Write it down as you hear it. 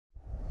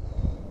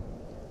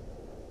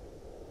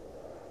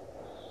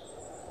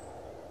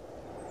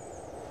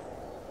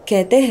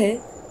कहते हैं,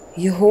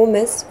 your home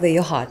is where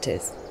your heart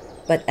is.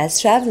 But as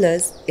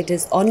travelers, it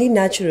is only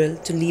natural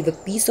to leave a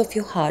piece of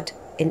your heart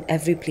in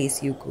every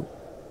place you go.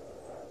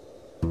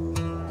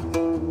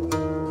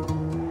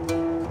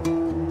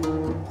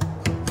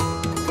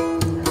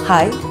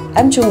 Hi,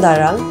 I'm Chum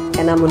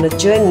and I'm on a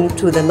journey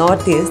through the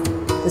Northeast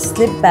to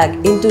slip back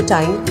into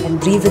time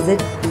and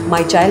revisit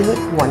my childhood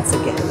once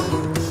again.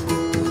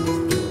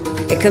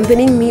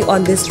 Accompanying me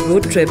on this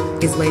road trip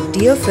is my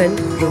dear friend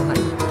Rohan.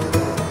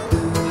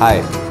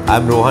 Hi,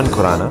 I'm Rohan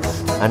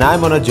and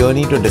I'm on a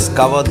journey to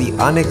discover the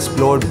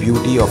unexplored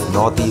beauty of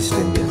Northeast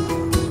India.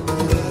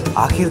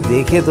 आखिर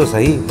देखिए तो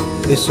सही,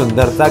 इस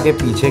सुंदरता के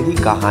पीछे की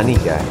कहानी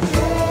क्या है?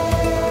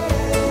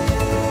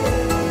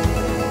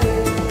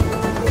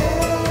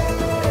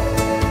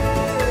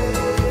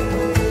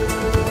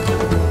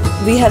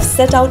 We have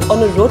set out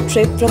on a road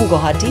trip from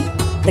Guwahati,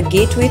 the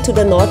gateway to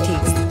the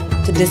Northeast,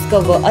 to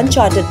discover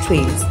uncharted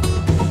trails,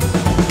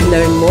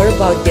 learn more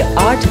about their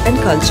art and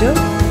culture,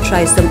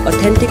 try some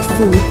authentic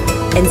food,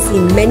 and see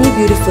many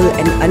beautiful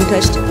and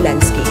untouched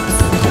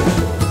landscapes.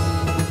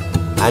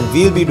 And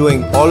we'll be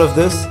doing all of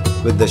this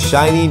with the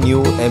shiny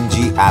new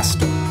MG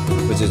Aster,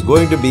 which is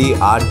going to be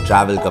our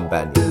travel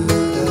companion.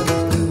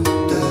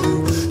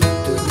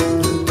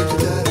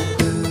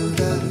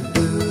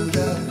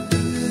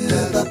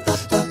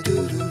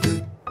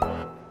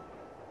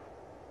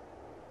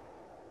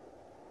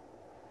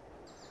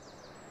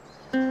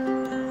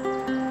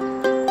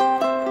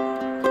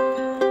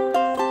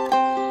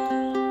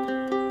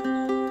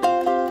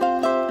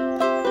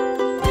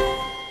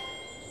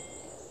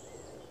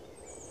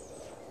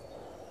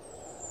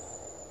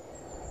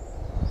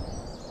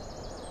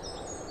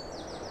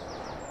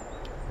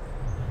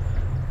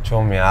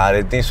 चुम यार,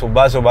 इतनी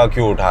सुबह सुबह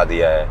क्यों उठा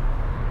दिया है?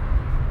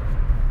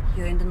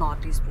 You're in the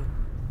Northeast, bro.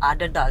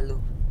 आदत डाल लो.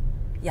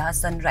 यहाँ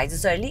sun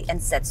rises early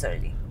and sets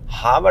early.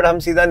 हाँ, बट हम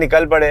सीधा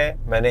निकल पड़े हैं.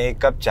 मैंने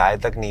एक कप चाय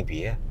तक नहीं पी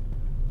है.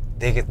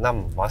 देख इतना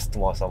मस्त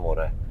मौसम हो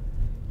रहा है.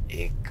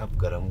 एक कप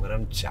गरम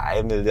गरम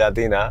चाय मिल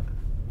जाती ना,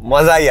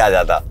 मजा ही आ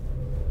जाता.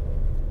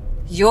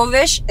 Your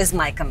wish is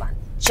my command.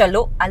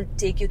 चलो, I'll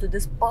take you to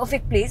this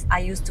perfect place I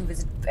used to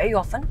visit very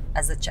often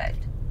as a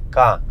child.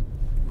 कहाँ?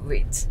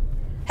 Wait.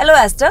 Hello,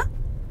 Aster.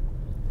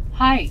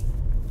 Hi.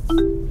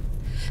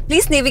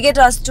 Please navigate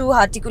us to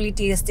Hartikuli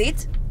Tea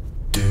Estate.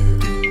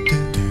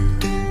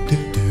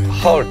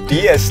 Oh,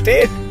 tea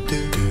estate?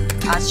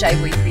 आज चाय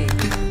वही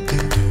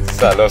पिएंगे.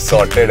 सालो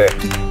sorted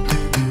है.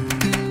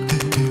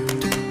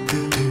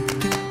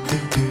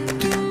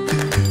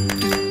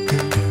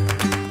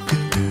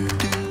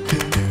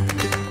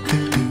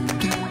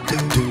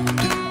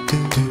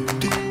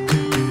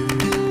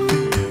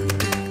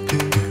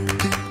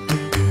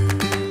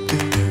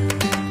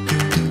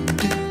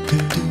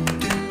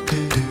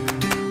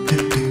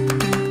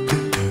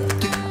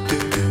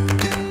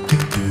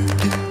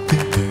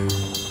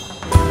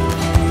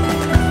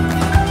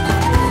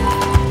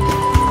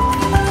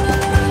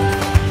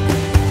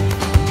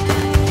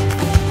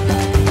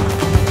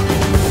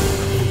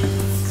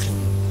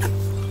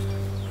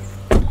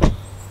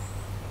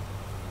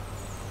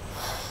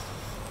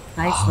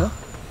 Nice, no?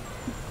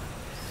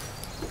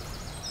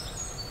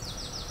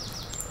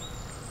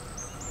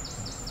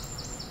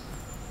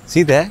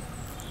 See there?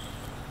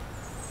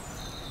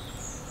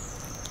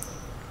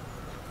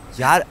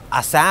 यार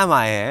असम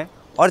आए हैं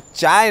और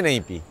चाय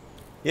नहीं पी.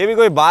 ये भी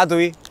कोई बात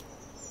हुई?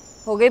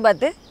 हो गई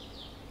बातें.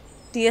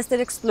 टी एस्टेट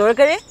एक्सप्लोर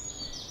करें.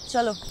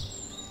 चलो.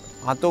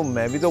 हाँ, तो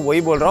मैं भी तो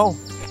वही बोल रहा हूँ.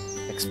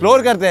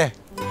 एक्सप्लोर करते हैं.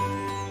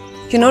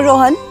 You know,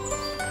 Rohan,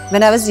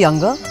 when I was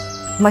younger,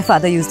 my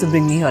father used to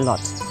bring me here a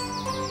lot.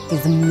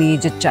 He's a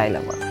major chai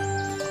lover.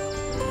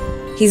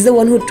 He's the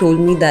one who told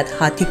me that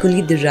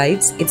Hartikuli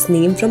derives its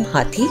name from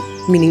Hathi,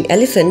 meaning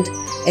elephant,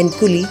 and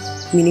Kuli,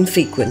 meaning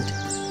frequent,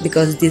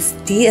 because this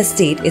tea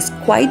estate is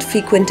quite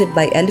frequented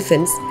by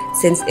elephants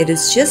since it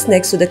is just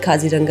next to the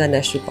Kaziranga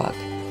National Park.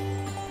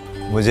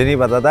 मुझे नहीं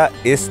पता था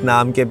इस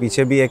नाम के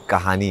पीछे भी एक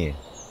कहानी है.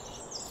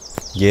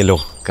 ये लो,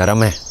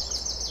 गरम है.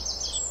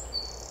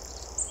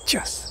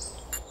 Cheers.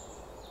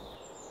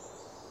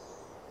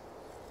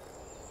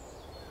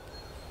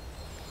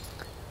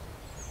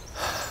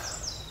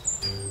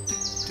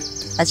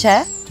 अच्छा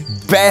है?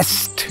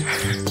 बेस्ट.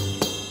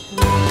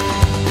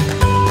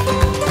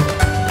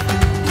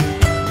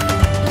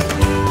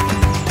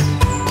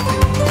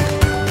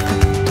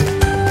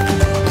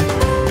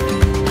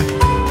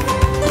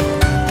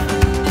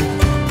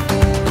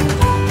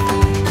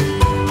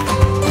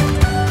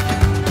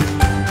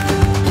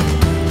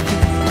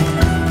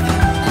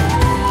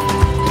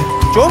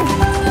 चुम,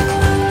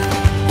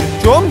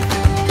 चुम,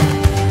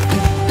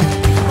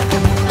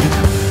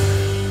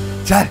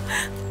 चल.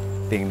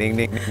 डिंग डिंग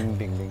डिंग डिंग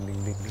डिंग डिंग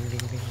डिंग डिंग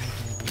डिंग डिंग.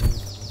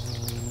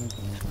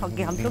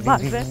 ओके, हम तो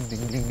भाग रहे हैं.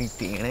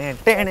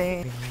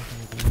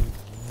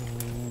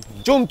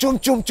 चुम चुम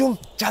चुम चुम,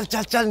 चल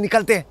चल चल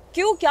निकलते हैं.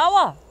 क्यों, क्या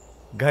हुआ?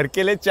 घर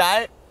के लिए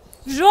चाय.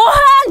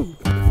 रोहन!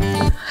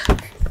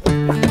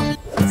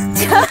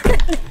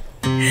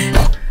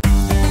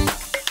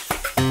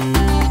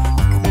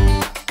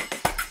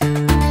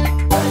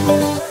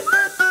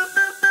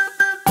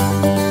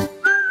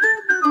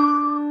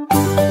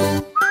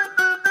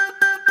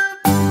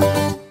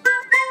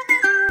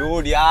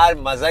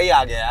 यार मजा ही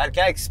आ गया यार,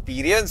 क्या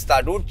एक्सपीरियंस था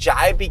डूड,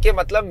 चाय पी के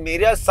मतलब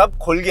मेरा सब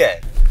खुल गया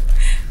है।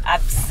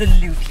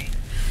 Absolutely.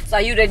 So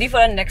are you ready for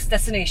our next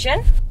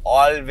destination?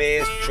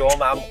 Always,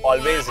 Chum, I'm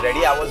always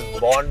ready. I was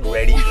born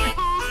ready.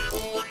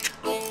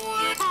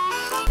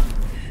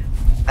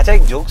 अच्छा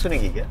एक जोक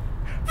सुनेगी क्या?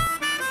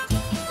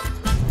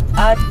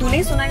 तू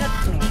नहीं सुनाएगा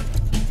तो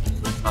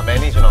सुनूंगी। हाँ मैं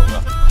नहीं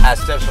सुनाऊंगा,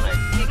 एस्टर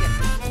सुनाएगी। ठीक है।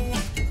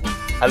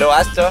 Hello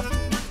ester.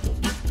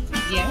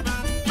 Yeah.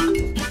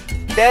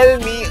 Tell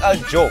me a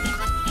joke.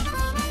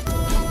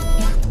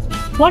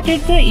 What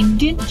did the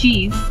Indian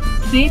cheese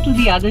say to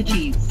the other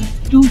cheese?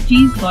 Two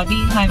cheese body,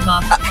 hi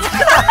mark.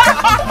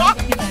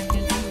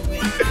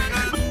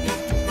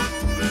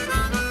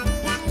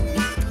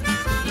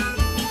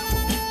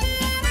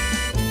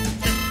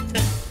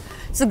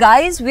 So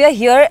guys, we are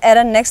here at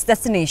our next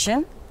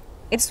destination.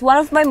 It's one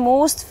of my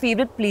most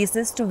favorite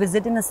places to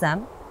visit in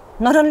Assam.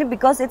 Not only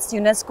because it's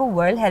UNESCO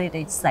World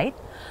Heritage Site,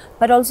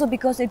 but also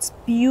because it's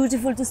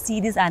beautiful to see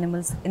these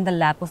animals in the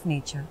lap of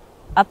nature,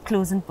 up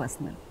close and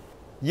personal.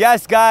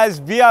 Yes guys,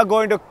 we are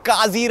going to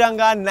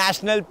Kaziranga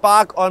national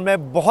park और मैं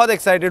बहुत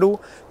excited हूँ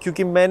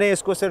क्योंकि मैंने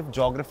इसको सिर्फ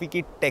geography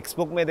की text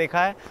book में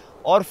देखा है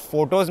और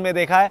फोटोज में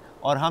देखा है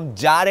और हम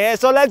जा रहे हैं,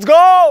 so let's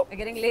go!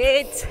 We're getting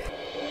late.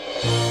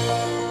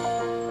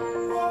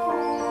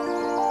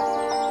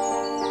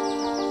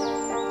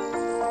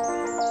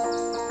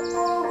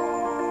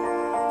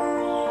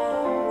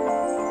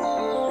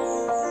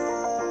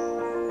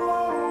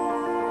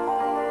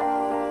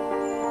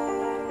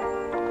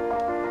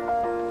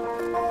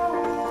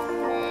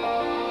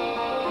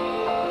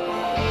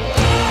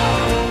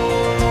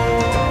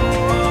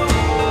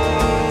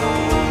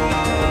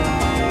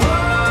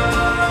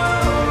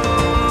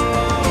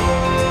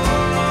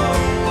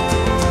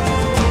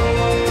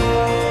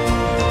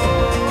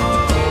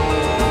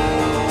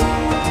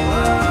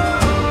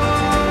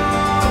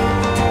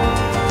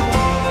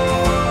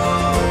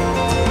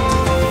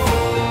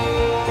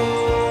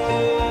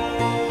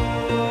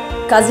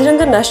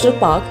 Kaziranga National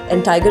Park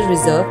and Tiger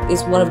Reserve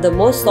is one of the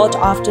most sought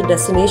after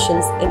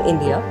destinations in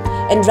India,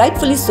 and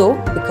rightfully so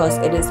because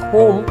it is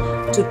home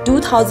to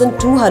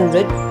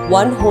 2,200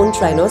 one-horned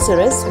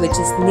rhinoceros, which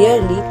is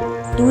nearly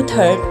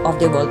 2/3 of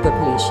the world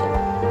population.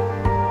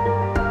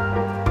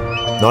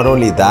 Not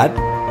only that,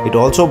 it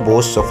also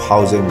boasts of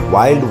housing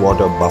wild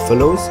water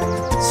buffaloes,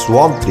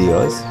 swamp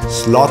deers,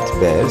 sloth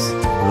bears,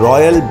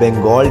 Royal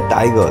Bengal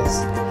tigers,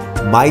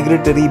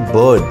 migratory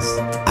birds,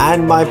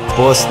 and my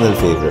personal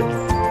favorite,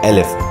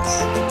 elephants.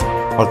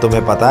 और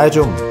तुम्हें पता है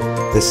चुम,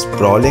 this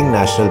sprawling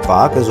national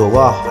park is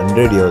over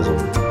 100 years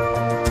old.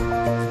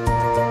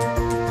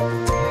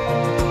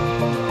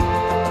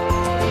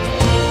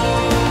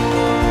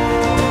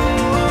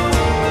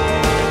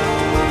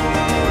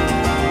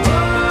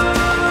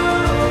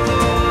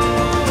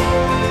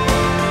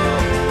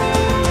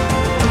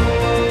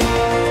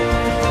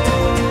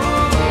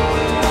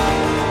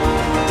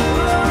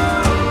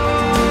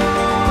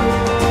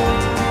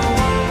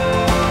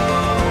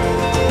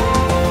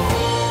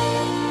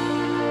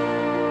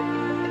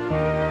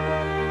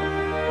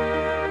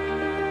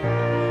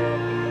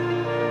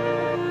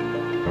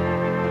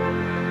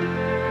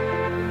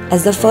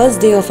 As the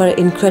first day of our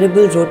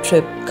incredible road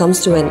trip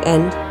comes to an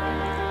end,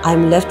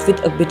 I'm left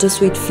with a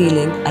bittersweet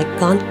feeling I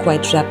can't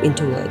quite wrap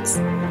into words.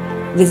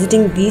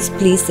 Visiting these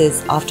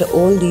places after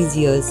all these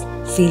years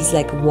feels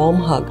like a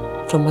warm hug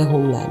from my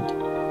homeland.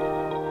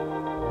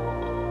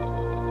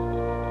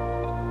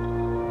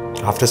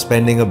 After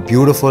spending a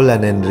beautiful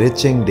and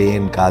enriching day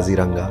in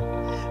Kaziranga,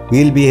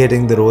 we'll be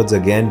hitting the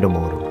roads again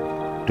tomorrow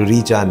to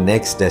reach our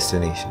next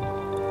destination.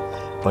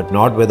 But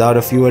not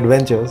without a few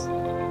adventures.